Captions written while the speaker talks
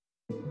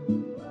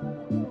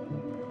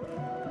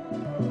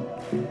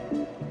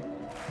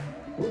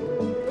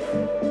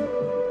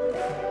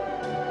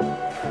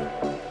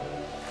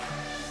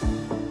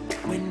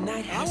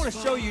to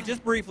show you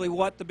just briefly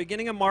what the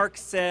beginning of Mark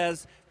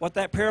says, what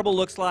that parable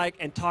looks like,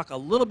 and talk a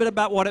little bit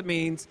about what it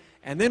means,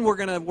 and then we're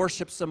going to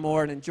worship some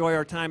more and enjoy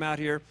our time out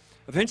here.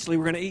 Eventually,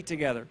 we're going to eat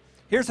together.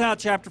 Here's how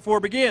chapter 4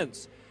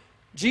 begins.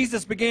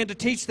 Jesus began to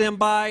teach them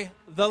by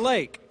the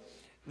lake.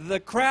 The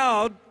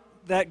crowd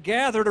that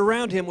gathered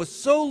around him was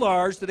so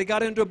large that he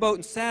got into a boat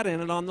and sat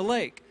in it on the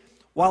lake,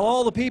 while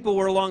all the people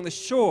were along the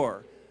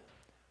shore.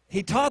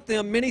 He taught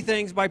them many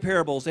things by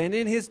parables, and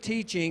in his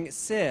teaching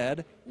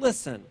said,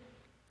 "Listen,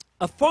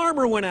 a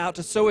farmer went out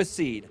to sow his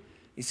seed.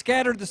 He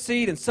scattered the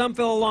seed, and some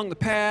fell along the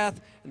path,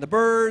 and the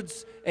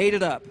birds ate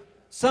it up.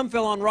 Some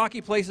fell on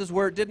rocky places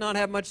where it did not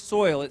have much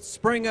soil. It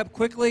sprang up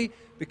quickly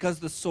because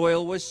the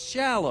soil was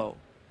shallow.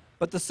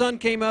 But the sun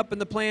came up,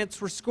 and the plants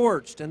were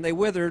scorched, and they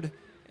withered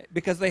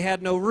because they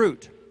had no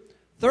root.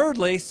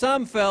 Thirdly,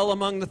 some fell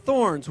among the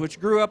thorns, which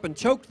grew up and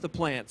choked the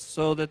plants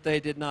so that they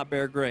did not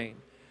bear grain.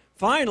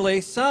 Finally,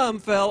 some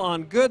fell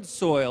on good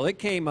soil. It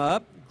came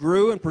up,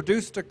 grew, and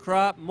produced a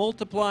crop,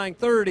 multiplying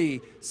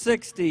 30,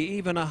 60,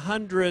 even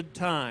 100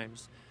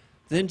 times.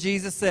 Then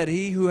Jesus said,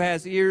 'He who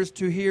has ears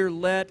to hear,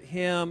 let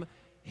him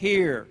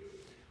hear.'"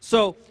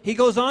 So he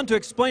goes on to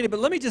explain it, but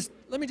let me just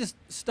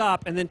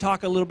stop and then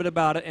talk a little bit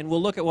about it, and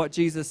we'll look at what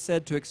Jesus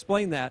said to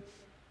explain that.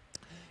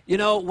 You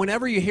know,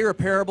 whenever you hear a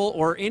parable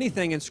or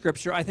anything in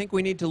Scripture, I think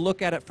we need to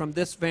look at it from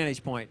this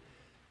vantage point.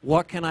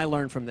 What can I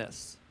learn from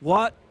this?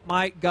 What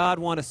might God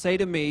want to say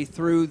to me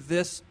through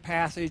this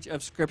passage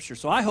of Scripture?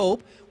 So I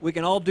hope we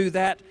can all do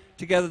that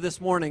together this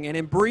morning. And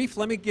in brief,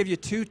 let me give you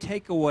two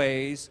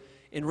takeaways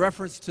in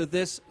reference to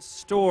this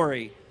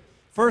story.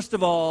 First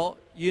of all,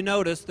 you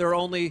notice there are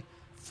only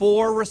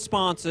 4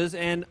 responses,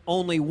 and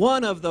only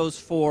one of those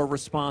 4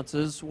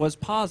 responses was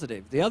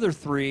positive. The other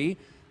 3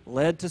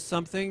 led to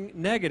something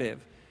negative.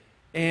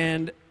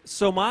 And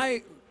so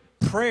my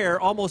prayer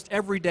almost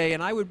every day,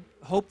 and I would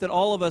hope that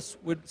all of us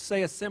would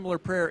say a similar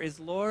prayer, is,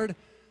 "Lord,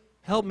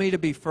 help me to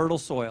be fertile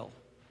soil.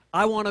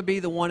 I want to be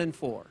the 1 in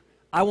 4.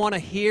 I want to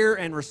hear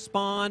and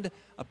respond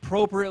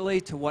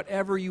appropriately to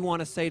whatever you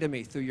want to say to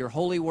me through your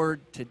holy word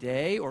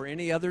today or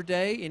any other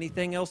day,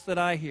 anything else that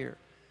I hear."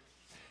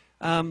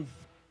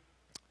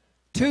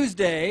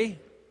 Tuesday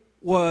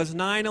was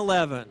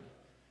 9/11.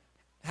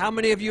 How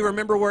many of you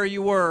remember where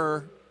you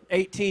were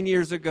 18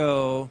 years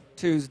ago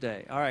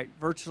Tuesday? All right,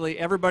 virtually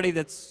everybody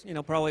that's,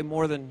 probably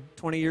more than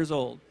 20 years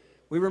old.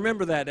 We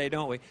remember that day,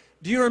 don't we?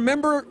 Do you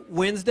remember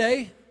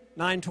Wednesday,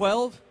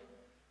 9/12?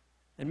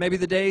 And maybe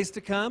the days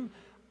to come?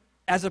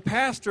 As a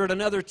pastor at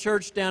another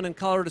church down in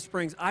Colorado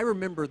Springs, I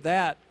remember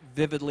that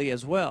vividly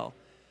as well.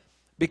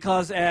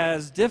 Because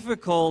as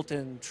difficult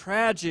and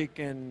tragic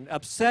and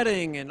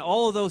upsetting and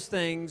all of those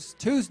things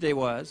Tuesday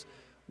was,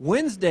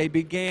 Wednesday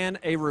began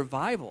a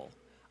revival.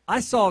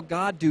 I saw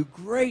God do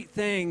great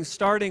things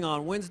starting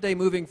on Wednesday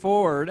moving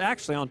forward,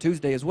 actually on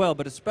Tuesday as well,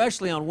 but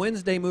especially on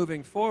Wednesday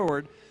moving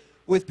forward,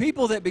 with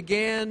people that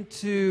began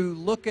to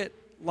look at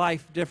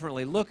life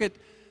differently, look at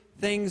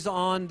things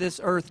on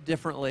this earth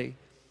differently.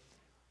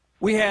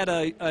 We had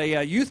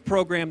a youth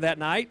program that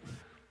night,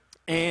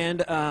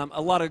 and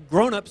a lot of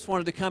grown-ups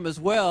wanted to come as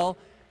well,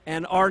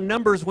 and our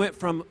numbers went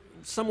from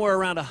somewhere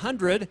around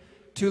 100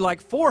 to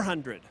like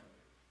 400.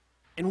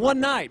 In one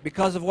night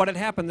because of what had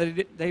happened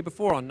the day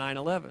before on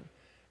 9/11.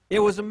 It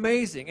was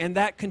amazing, and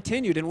that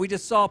continued, and we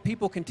just saw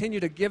people continue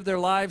to give their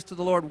lives to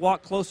the Lord,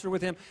 walk closer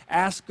with Him,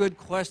 ask good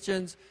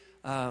questions,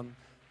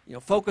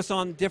 focus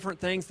on different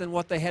things than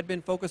what they had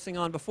been focusing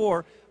on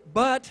before.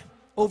 But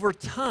over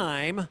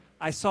time,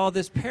 I saw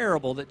this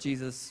parable that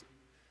Jesus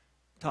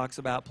talks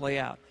about play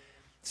out.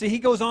 See, he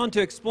goes on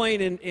to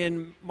explain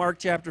in Mark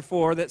chapter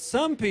 4 that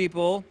some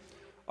people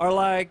are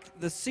like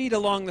the seed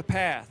along the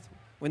path.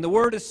 When the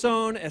word is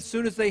sown, as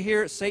soon as they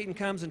hear it, Satan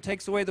comes and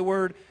takes away the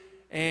word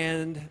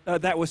and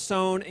that was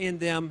sown in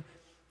them,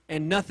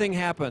 and nothing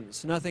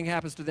happens. Nothing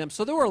happens to them.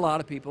 So there were a lot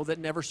of people that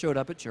never showed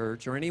up at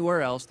church or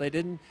anywhere else.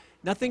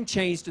 Nothing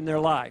changed in their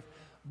life.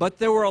 But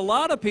there were a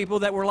lot of people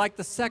that were like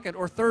the second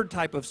or third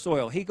type of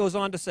soil. He goes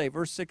on to say,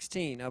 verse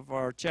 16 of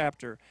our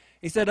chapter,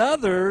 he said,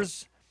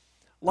 "Others,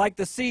 like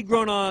the seed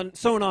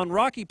sown on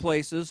rocky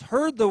places,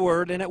 heard the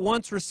word and at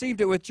once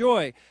received it with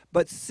joy.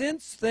 But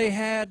since they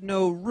had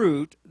no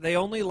root, they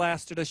only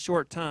lasted a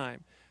short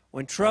time.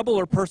 When trouble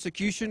or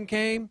persecution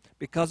came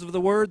because of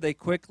the word, they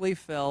quickly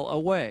fell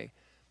away."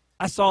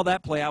 I saw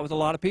that play out with a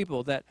lot of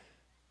people that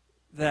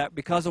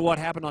because of what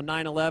happened on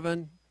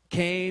 9/11,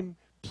 came,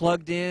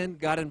 plugged in,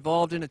 got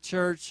involved in a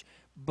church,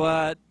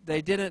 but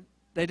they didn't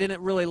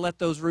really let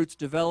those roots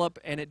develop,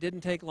 and it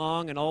didn't take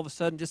long, and all of a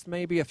sudden, just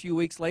maybe a few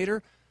weeks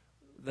later,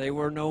 they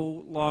were no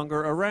longer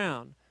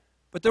around.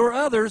 But there were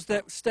others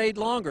that stayed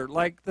longer,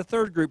 like the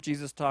third group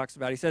Jesus talks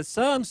about. He says,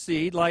 "Some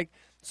seed, like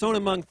sown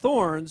among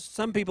thorns,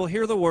 some people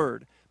hear the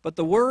word, but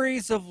the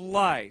worries of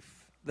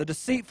life, the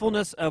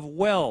deceitfulness of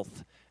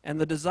wealth, and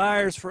the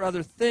desires for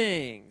other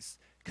things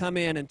come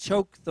in and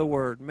choke the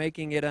word,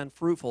 making it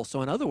unfruitful."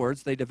 So in other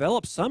words, they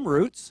develop some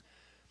roots,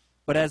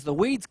 but as the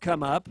weeds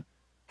come up,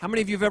 how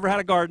many of you have ever had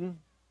a garden?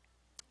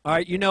 All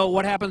right, you know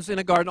what happens in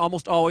a garden?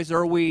 Almost always there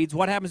are weeds.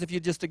 What happens if you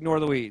just ignore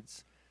the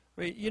weeds?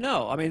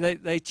 I mean,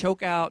 they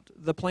choke out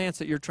the plants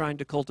that you're trying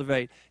to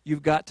cultivate.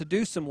 You've got to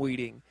do some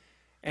weeding.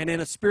 And in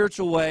a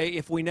spiritual way,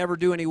 if we never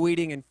do any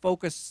weeding and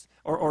focus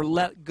or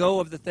let go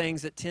of the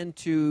things that tend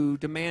to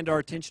demand our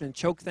attention and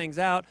choke things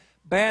out,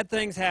 bad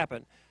things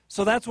happen.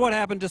 So that's what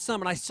happened to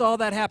some. And I saw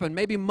that happen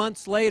maybe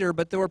months later,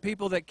 but there were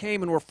people that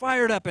came and were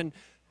fired up and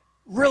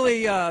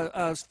really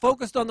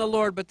focused on the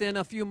Lord, but then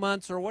a few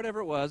months or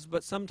whatever it was,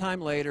 but sometime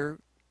later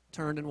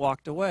turned and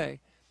walked away.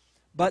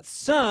 But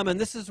some, and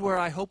this is where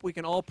I hope we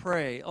can all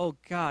pray, oh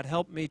God,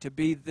 help me to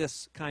be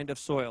this kind of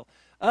soil.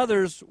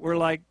 Others were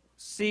like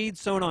seed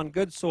sown on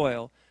good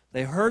soil.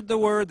 They heard the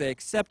word, they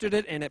accepted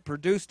it, and it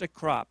produced a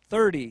crop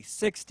 30,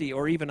 60,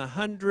 or even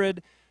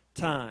 100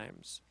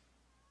 times.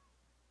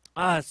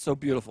 It's so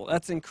beautiful.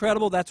 That's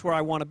incredible. That's where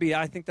I want to be.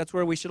 I think that's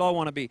where we should all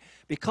want to be.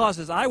 Because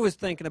as I was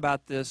thinking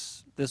about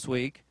this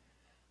week,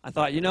 I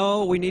thought,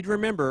 we need to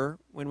remember,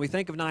 when we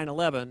think of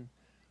 9/11,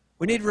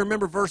 we need to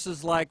remember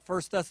verses like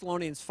 1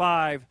 Thessalonians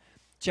 5,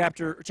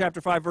 chapter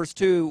 5, verse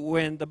 2,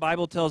 when the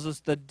Bible tells us,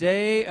 the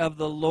day of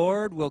the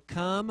Lord will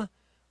come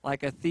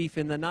like a thief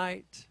in the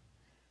night.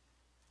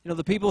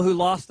 The people who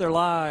lost their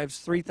lives,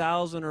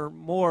 3,000 or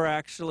more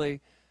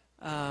actually,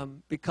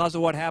 because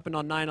of what happened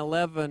on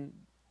 9/11,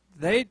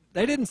 they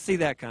didn't see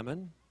that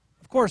coming.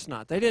 Of course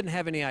not. They didn't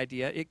have any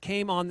idea. It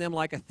came on them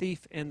like a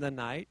thief in the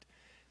night.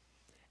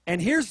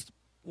 And here's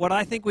what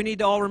I think we need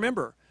to all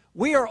remember.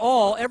 We are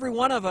all, every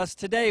one of us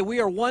today, we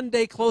are one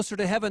day closer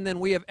to heaven than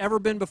we have ever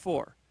been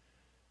before.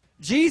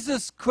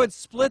 Jesus could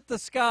split the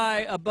sky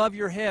above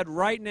your head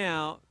right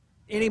now,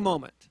 any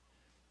moment.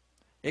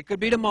 It could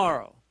be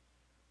tomorrow,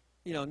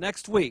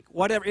 next week,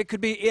 whatever. It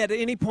could be at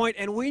any point,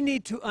 and we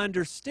need to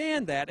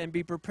understand that and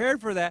be prepared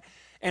for that,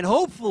 and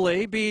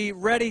hopefully be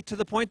ready to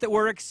the point that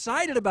we're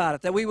excited about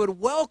it, that we would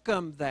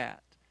welcome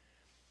that.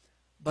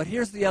 But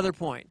here's the other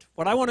point.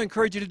 What I want to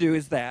encourage you to do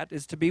is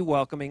to be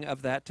welcoming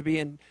of that, to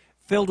be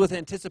filled with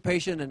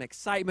anticipation and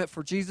excitement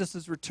for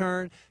Jesus'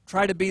 return.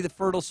 Try to be the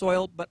fertile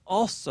soil, but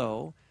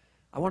also,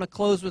 I want to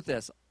close with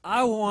this.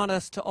 I want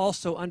us to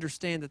also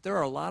understand that there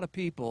are a lot of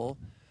people,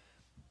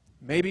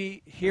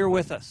 maybe here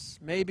with us,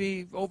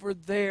 maybe over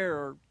there,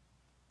 or,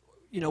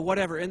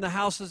 whatever, in the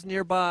houses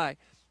nearby,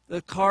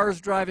 the cars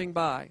driving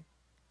by,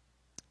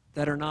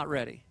 that are not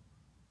ready,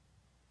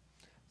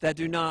 that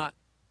do not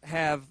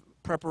have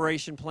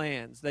preparation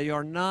plans. They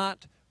are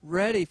not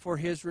ready for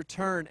his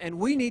return, and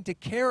we need to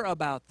care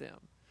about them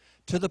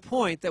to the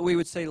point that we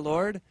would say,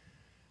 Lord,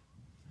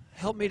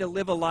 help me to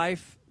live a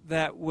life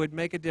that would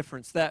make a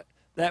difference, that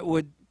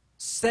would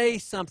say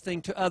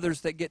something to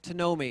others that get to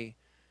know me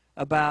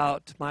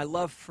about my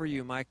love for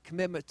you, my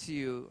commitment to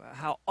you,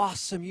 how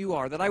awesome you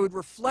are, that I would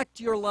reflect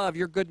your love,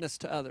 your goodness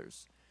to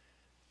others.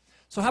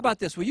 So how about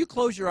this? Will you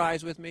close your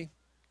eyes with me?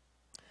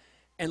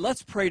 And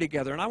let's pray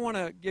together. And I want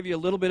to give you a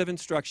little bit of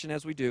instruction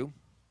as we do.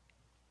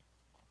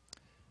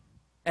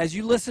 As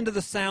you listen to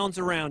the sounds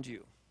around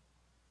you,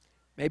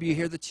 maybe you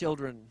hear the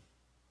children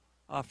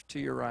off to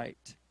your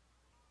right.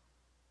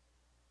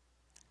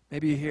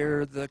 Maybe you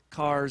hear the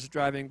cars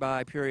driving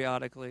by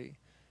periodically.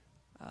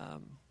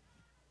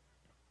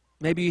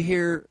 Maybe you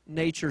hear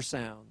nature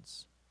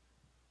sounds.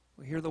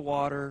 We hear the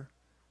water.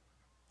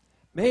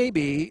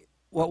 Maybe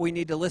what we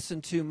need to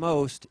listen to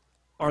most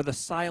are the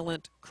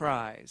silent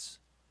cries.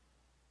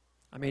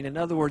 I mean, in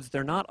other words,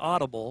 they're not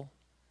audible,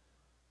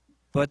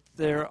 but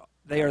they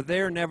are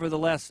there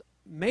nevertheless,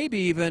 maybe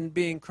even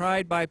being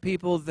cried by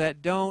people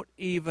that don't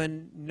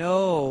even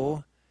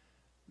know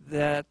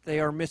that they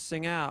are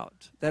missing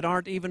out, that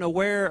aren't even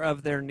aware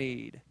of their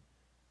need.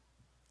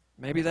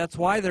 Maybe that's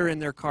why they're in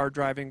their car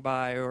driving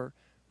by or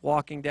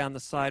walking down the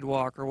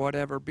sidewalk or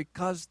whatever,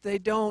 because they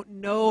don't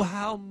know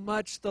how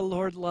much the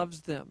Lord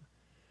loves them.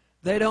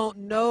 They don't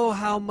know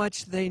how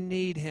much they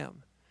need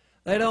him.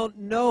 They don't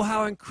know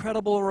how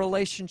incredible a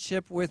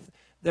relationship with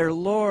their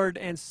Lord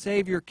and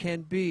Savior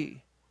can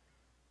be.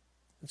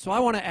 And so I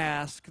want to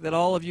ask that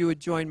all of you would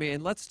join me,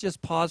 and let's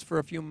just pause for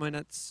a few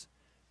minutes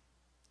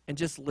and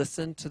just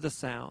listen to the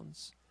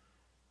sounds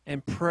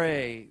and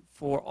pray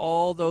for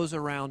all those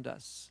around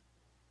us.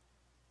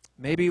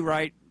 Maybe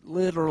right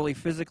literally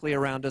physically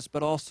around us,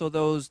 but also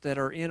those that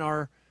are in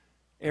our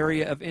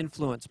area of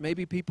influence.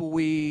 Maybe people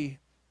we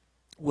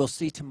will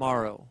see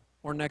tomorrow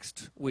or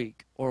next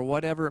week or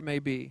whatever it may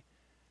be.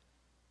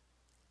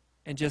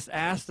 And just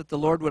ask that the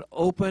Lord would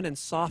open and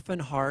soften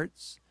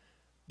hearts,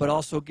 but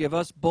also give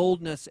us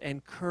boldness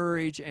and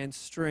courage and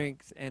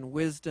strength and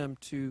wisdom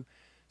to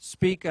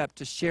speak up,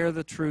 to share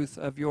the truth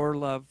of your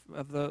love,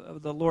 of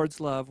the Lord's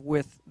love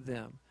with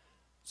them.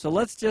 So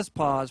let's just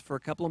pause for a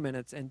couple of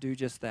minutes and do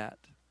just that.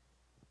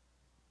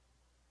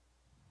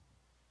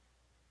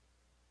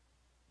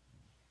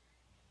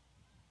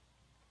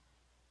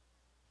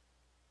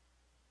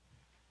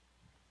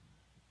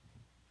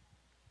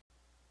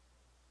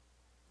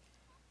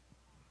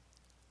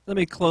 Let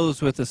me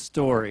close with a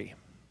story.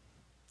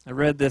 I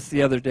read this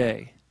the other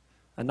day,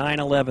 a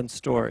 9/11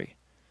 story.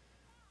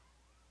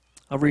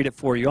 I'll read it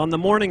for you. On the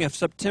morning of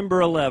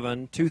September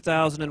 11,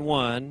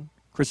 2001,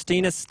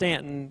 Christina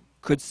Stanton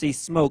could see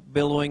smoke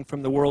billowing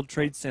from the World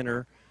Trade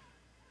Center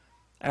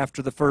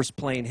after the first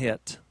plane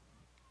hit.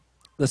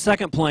 The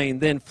second plane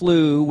then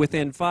flew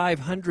within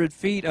 500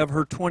 feet of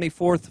her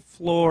 24th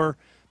floor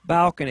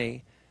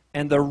balcony,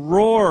 and the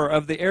roar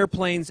of the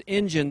airplane's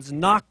engines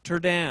knocked her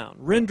down,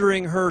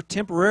 rendering her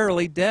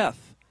temporarily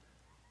deaf.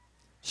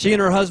 She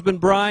and her husband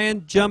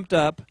Brian jumped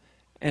up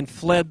and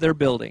fled their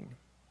building.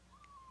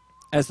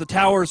 As the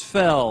towers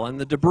fell and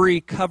the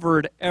debris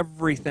covered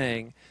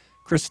everything,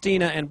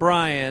 Christina and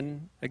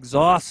Brian,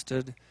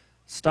 exhausted,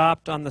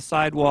 stopped on the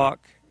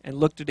sidewalk and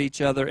looked at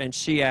each other, and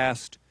she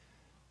asked,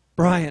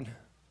 "Brian,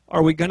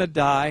 are we going to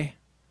die?"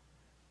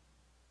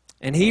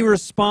 And he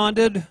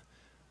responded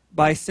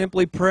by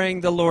simply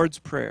praying the Lord's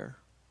Prayer.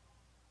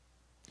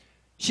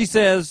 She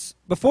says,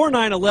 "Before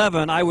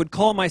 9/11, I would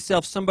call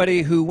myself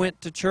somebody who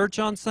went to church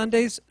on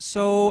Sundays,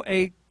 so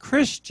a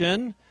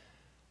Christian,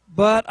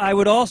 but I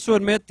would also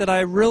admit that I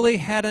really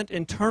hadn't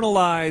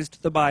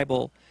internalized the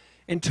Bible,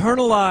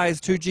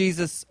 internalized who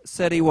Jesus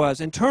said he was,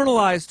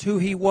 internalized who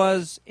he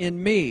was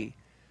in me.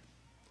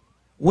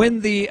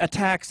 When the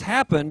attacks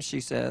happened," she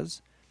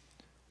says,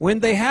 "when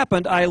they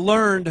happened, I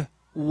learned,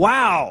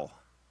 wow,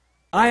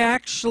 I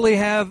actually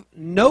have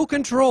no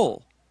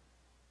control."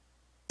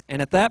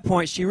 And at that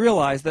point, she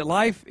realized that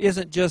life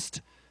isn't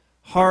just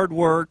hard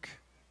work.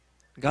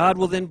 God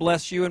will then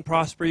bless you and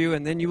prosper you,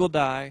 and then you will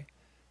die.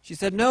 She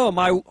said, no,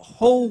 my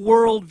whole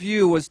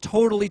worldview was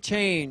totally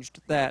changed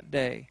that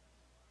day.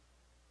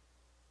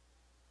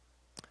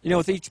 You know,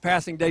 with each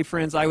passing day,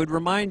 friends, I would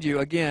remind you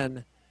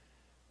again,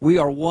 we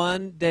are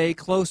one day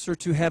closer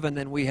to heaven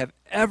than we have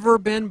ever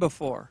been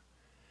before.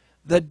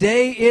 The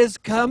day is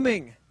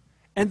coming.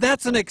 And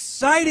that's an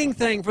exciting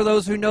thing for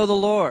those who know the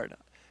Lord.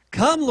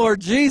 Come,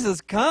 Lord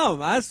Jesus, come.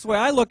 That's the way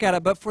I look at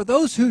it. But for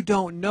those who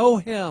don't know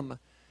him,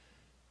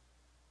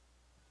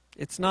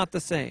 it's not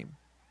the same.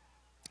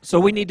 So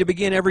we need to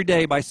begin every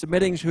day by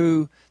submitting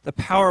to the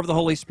power of the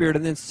Holy Spirit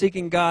and then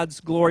seeking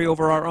God's glory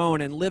over our own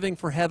and living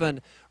for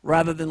heaven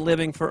rather than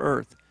living for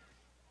earth.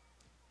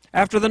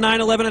 After the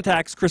 9/11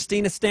 attacks,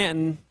 Christina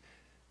Stanton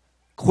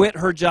quit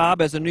her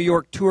job as a New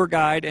York tour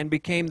guide and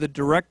became the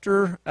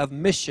director of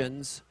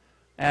missions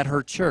at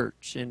her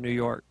church in New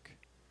York.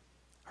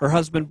 Her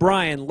husband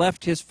Brian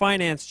left his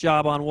finance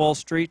job on Wall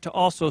Street to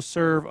also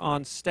serve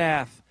on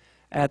staff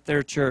at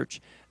their church.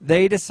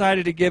 They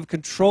decided to give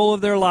control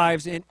of their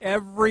lives in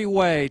every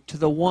way to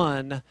the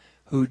one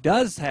who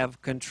does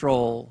have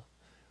control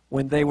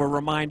when they were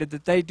reminded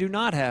that they do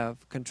not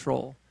have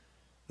control.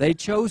 They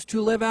chose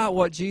to live out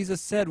what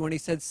Jesus said when he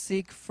said,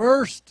 "Seek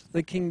first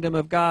the kingdom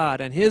of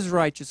God and his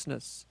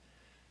righteousness,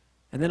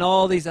 and then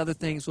all these other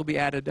things will be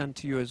added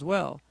unto you as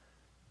well."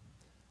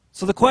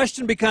 So the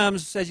question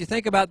becomes, as you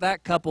think about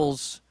that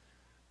couple's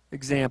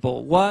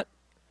example, what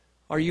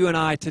are you and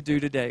I to do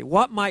today?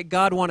 What might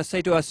God want to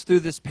say to us through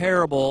this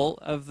parable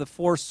of the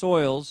four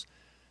soils?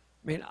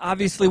 I mean,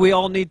 obviously we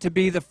all need to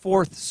be the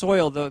fourth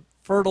soil, the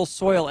fertile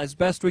soil, as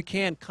best we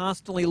can,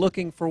 constantly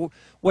looking for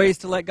ways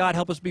to let God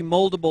help us be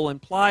moldable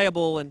and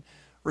pliable and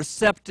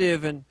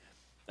receptive and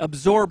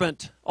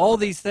absorbent, all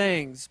these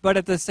things. But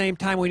at the same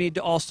time, we need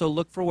to also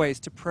look for ways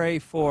to pray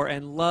for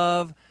and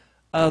love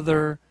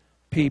other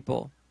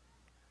people,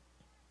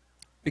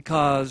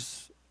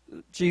 because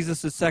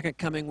Jesus' second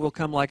coming will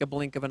come like a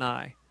blink of an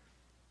eye.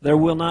 There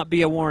will not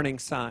be a warning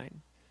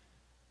sign.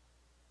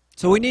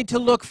 So we need to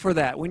look for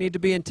that. We need to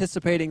be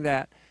anticipating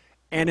that.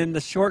 And in the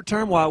short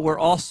term, while we're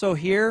also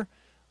here,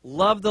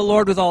 love the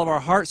Lord with all of our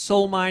heart,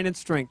 soul, mind, and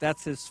strength.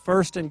 That's his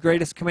first and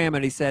greatest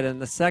commandment, he said.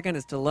 And the second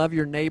is to love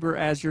your neighbor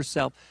as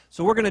yourself.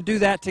 So we're going to do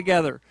that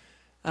together.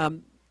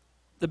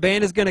 The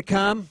band is going to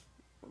come.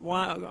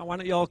 Why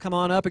don't you all come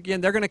on up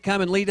again? They're going to come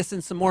and lead us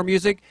in some more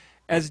music.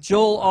 As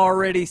Joel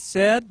already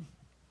said,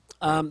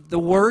 the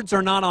words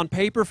are not on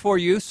paper for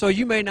you, so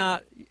you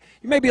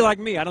may be like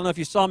me. I don't know if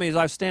you saw me as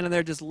I was standing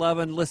there just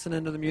loving,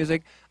 listening to the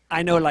music.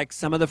 I know like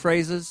some of the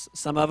phrases,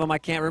 some of them I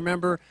can't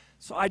remember,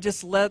 so I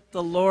just let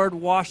the Lord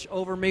wash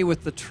over me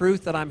with the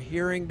truth that I'm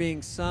hearing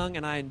being sung,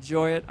 and I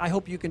enjoy it. I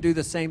hope you can do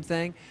the same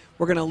thing.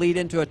 We're going to lead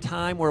into a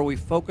time where we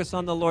focus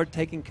on the Lord,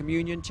 taking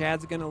communion.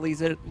 Chad's going to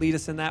lead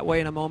us in that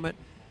way in a moment.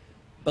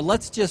 But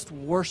let's just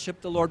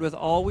worship the Lord with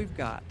all we've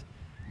got.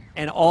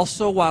 And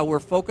also, while we're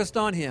focused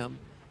on him,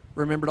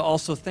 remember to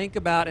also think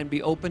about and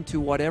be open to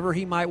whatever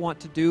he might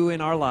want to do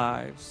in our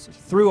lives,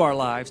 through our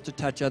lives, to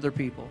touch other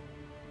people.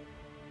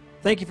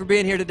 Thank you for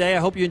being here today. I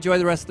hope you enjoy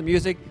the rest of the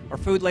music or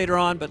food later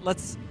on, but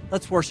let's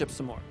worship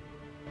some more.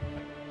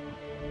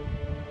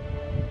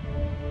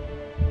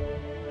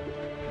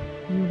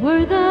 You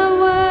were the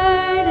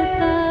Word at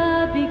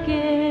the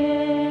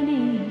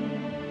beginning,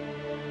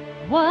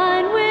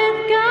 one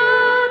with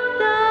God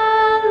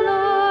the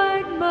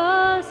Lord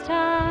Most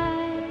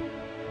High.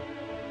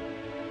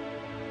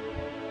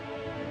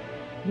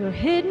 Your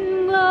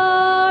hidden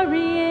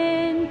glory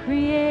in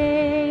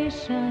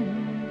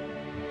creation,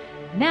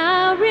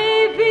 now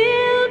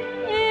revealed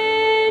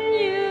in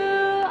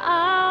you,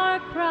 our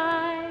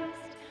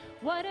Christ.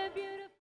 What a beautiful